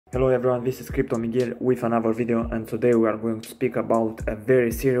Hello everyone, this is Crypto Miguel with another video, and today we are going to speak about a very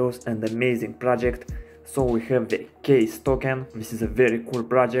serious and amazing project. So we have the Case token. This is a very cool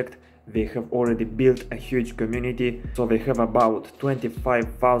project. They have already built a huge community, so they have about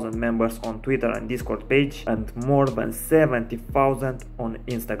 25,000 members on Twitter and Discord page and more than 70,000 on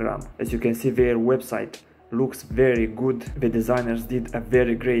Instagram. As you can see, their website looks very good. The designers did a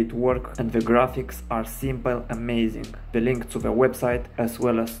very great work and the graphics are simple, amazing. The link to the website as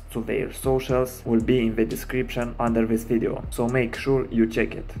well as to their socials will be in the description under this video, so make sure you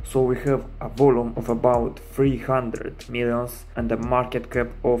check it. So we have a volume of about 300 millions and a market cap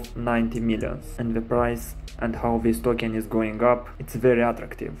of 90 millions, and the price and how this token is going up, it's very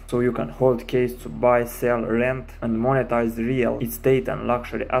attractive. So you can hold Case to buy, sell, rent and monetize real estate and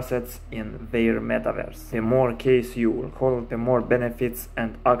luxury assets in their metaverse. The more Case you will hold, the more benefits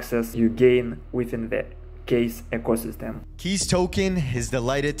and access you gain within the Case ecosystem. Keys Token is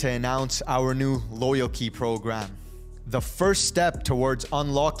delighted to announce our new loyalty program, the first step towards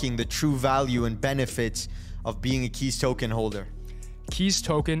unlocking the true value and benefits of being a Keys Token holder. Keys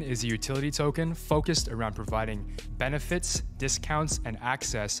Token is a utility token focused around providing benefits, discounts, and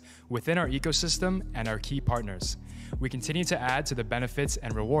access within our ecosystem and our key partners. We continue to add to the benefits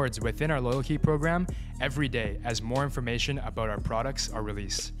and rewards within our loyalty program every day as more information about our products are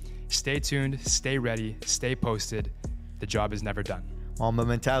released. Stay tuned, stay ready, stay posted. The job is never done. Mamba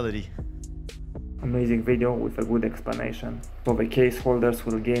mentality. Amazing video with a good explanation. So the Case holders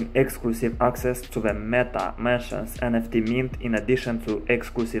will gain exclusive access to the Meta Mansions NFT mint in addition to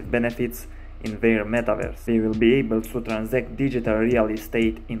exclusive benefits in their metaverse. They will be able to transact digital real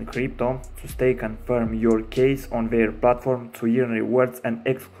estate in crypto, to stake and firm your Case on their platform, to earn rewards and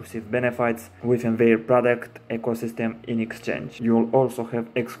exclusive benefits within their product ecosystem in exchange. You will also have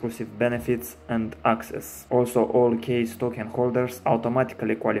exclusive benefits and access. Also, all Case token holders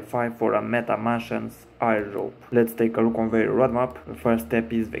automatically qualify for a Meta Mansions airdrop. Let's take a look on their roadmap. The first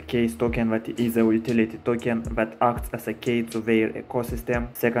step is the Case token, that is a utility token that acts as a key to their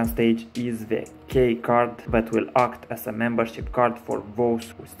ecosystem. Second stage is the K card that will act as a membership card for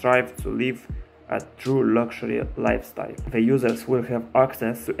those who strive to live a true luxury lifestyle. The users will have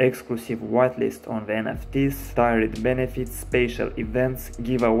access to exclusive whitelist on the NFTs, tiered benefits, special events,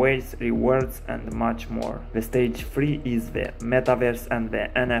 giveaways, rewards and much more. The stage 3 is the metaverse and the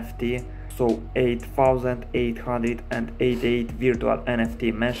NFT. So 8,888 virtual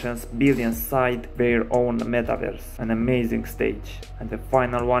NFT mansions built inside their own metaverse. An amazing stage. And the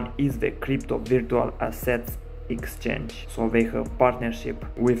final one is the crypto virtual assets exchange. So they have partnership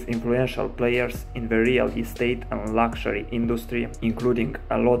with influential players in the real estate and luxury industry, including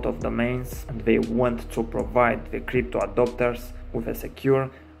a lot of domains, and they want to provide the crypto adopters with a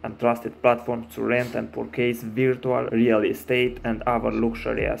secure and trusted platform to rent and purchase virtual real estate and other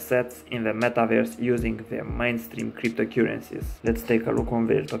luxury assets in the metaverse using the mainstream cryptocurrencies. Let's take a look on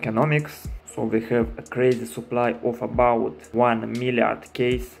their tokenomics. So they have a crazy supply of about 1 milliard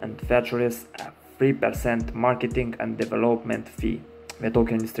Case and features a 3% marketing and development fee. The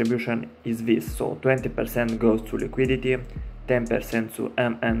token distribution is this, so 20% goes to liquidity, 10% to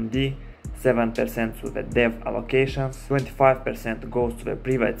MND, 7% to the dev allocations, 25% goes to the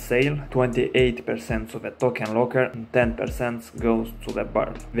private sale, 28% to the token locker, and 10% goes to the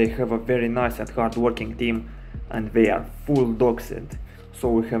burn. They have a very nice and hard-working team and they are full doxed. So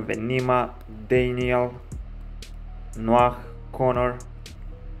we have the Nima, Daniel, Noah, Connor,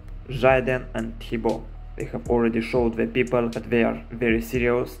 Jaden and Thibaut. They have already showed the people that they are very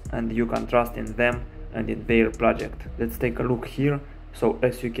serious and you can trust in them and in their project. Let's take a look here. So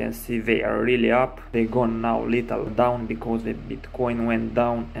as you can see, they are really up. They gone now little down because the Bitcoin went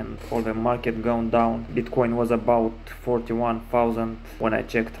down and all the market gone down. Bitcoin was about 41,000 when I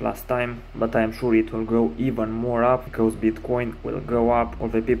checked last time, but I am sure it will go even more up because Bitcoin will go up. All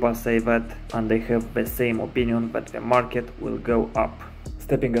the people say that and they have the same opinion that the market will go up.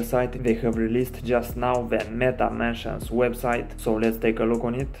 Stepping aside, they have released just now the Meta Mansions website, so let's take a look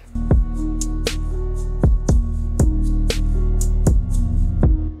on it.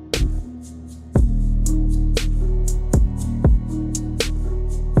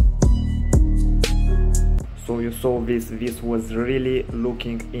 So you saw this was really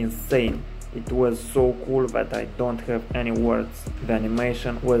looking insane. It was so cool that I don't have any words. The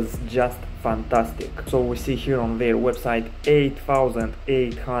animation was just fantastic. So we see here on their website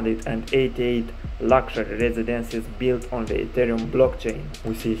 8,888 luxury residences built on the Ethereum blockchain.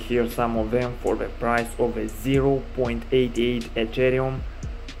 We see here some of them for the price of a 0.88 Ethereum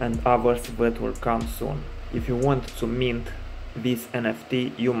and others that will come soon. If you want to mint this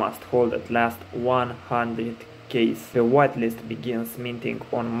NFT, you must hold at last 100 case. The whitelist begins minting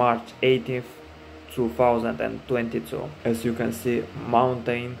on March 18th, 2022. As you can see,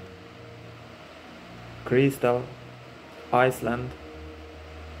 Mountain, Crystal, Iceland,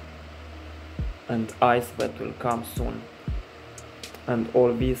 and Ice that will come soon. And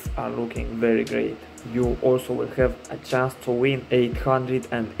all these are looking very great. You also will have a chance to win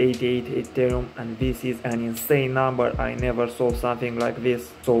 888 Ethereum, and this is an insane number. I never saw something like this.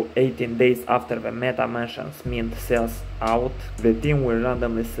 So 18 days after the Meta Mansions mint sells out, the team will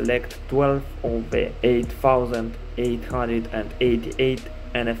randomly select 12 of the 8,888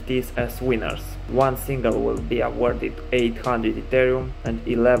 NFTs as winners. One single will be awarded 800 Ethereum and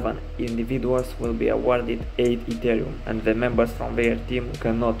 11 individuals will be awarded 8 Ethereum, and the members from their team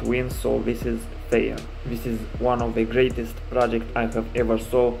cannot win, so this is fair. This is one of the greatest projects I have ever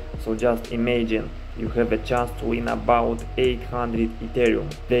saw, so just imagine you have a chance to win about 800 Ethereum.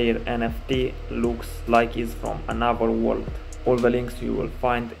 Their NFT looks like it's from another world. All the links you will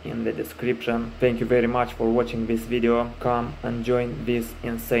find in the description. Thank you very much for watching this video. Come and join this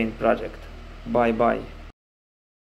insane project. Bye bye.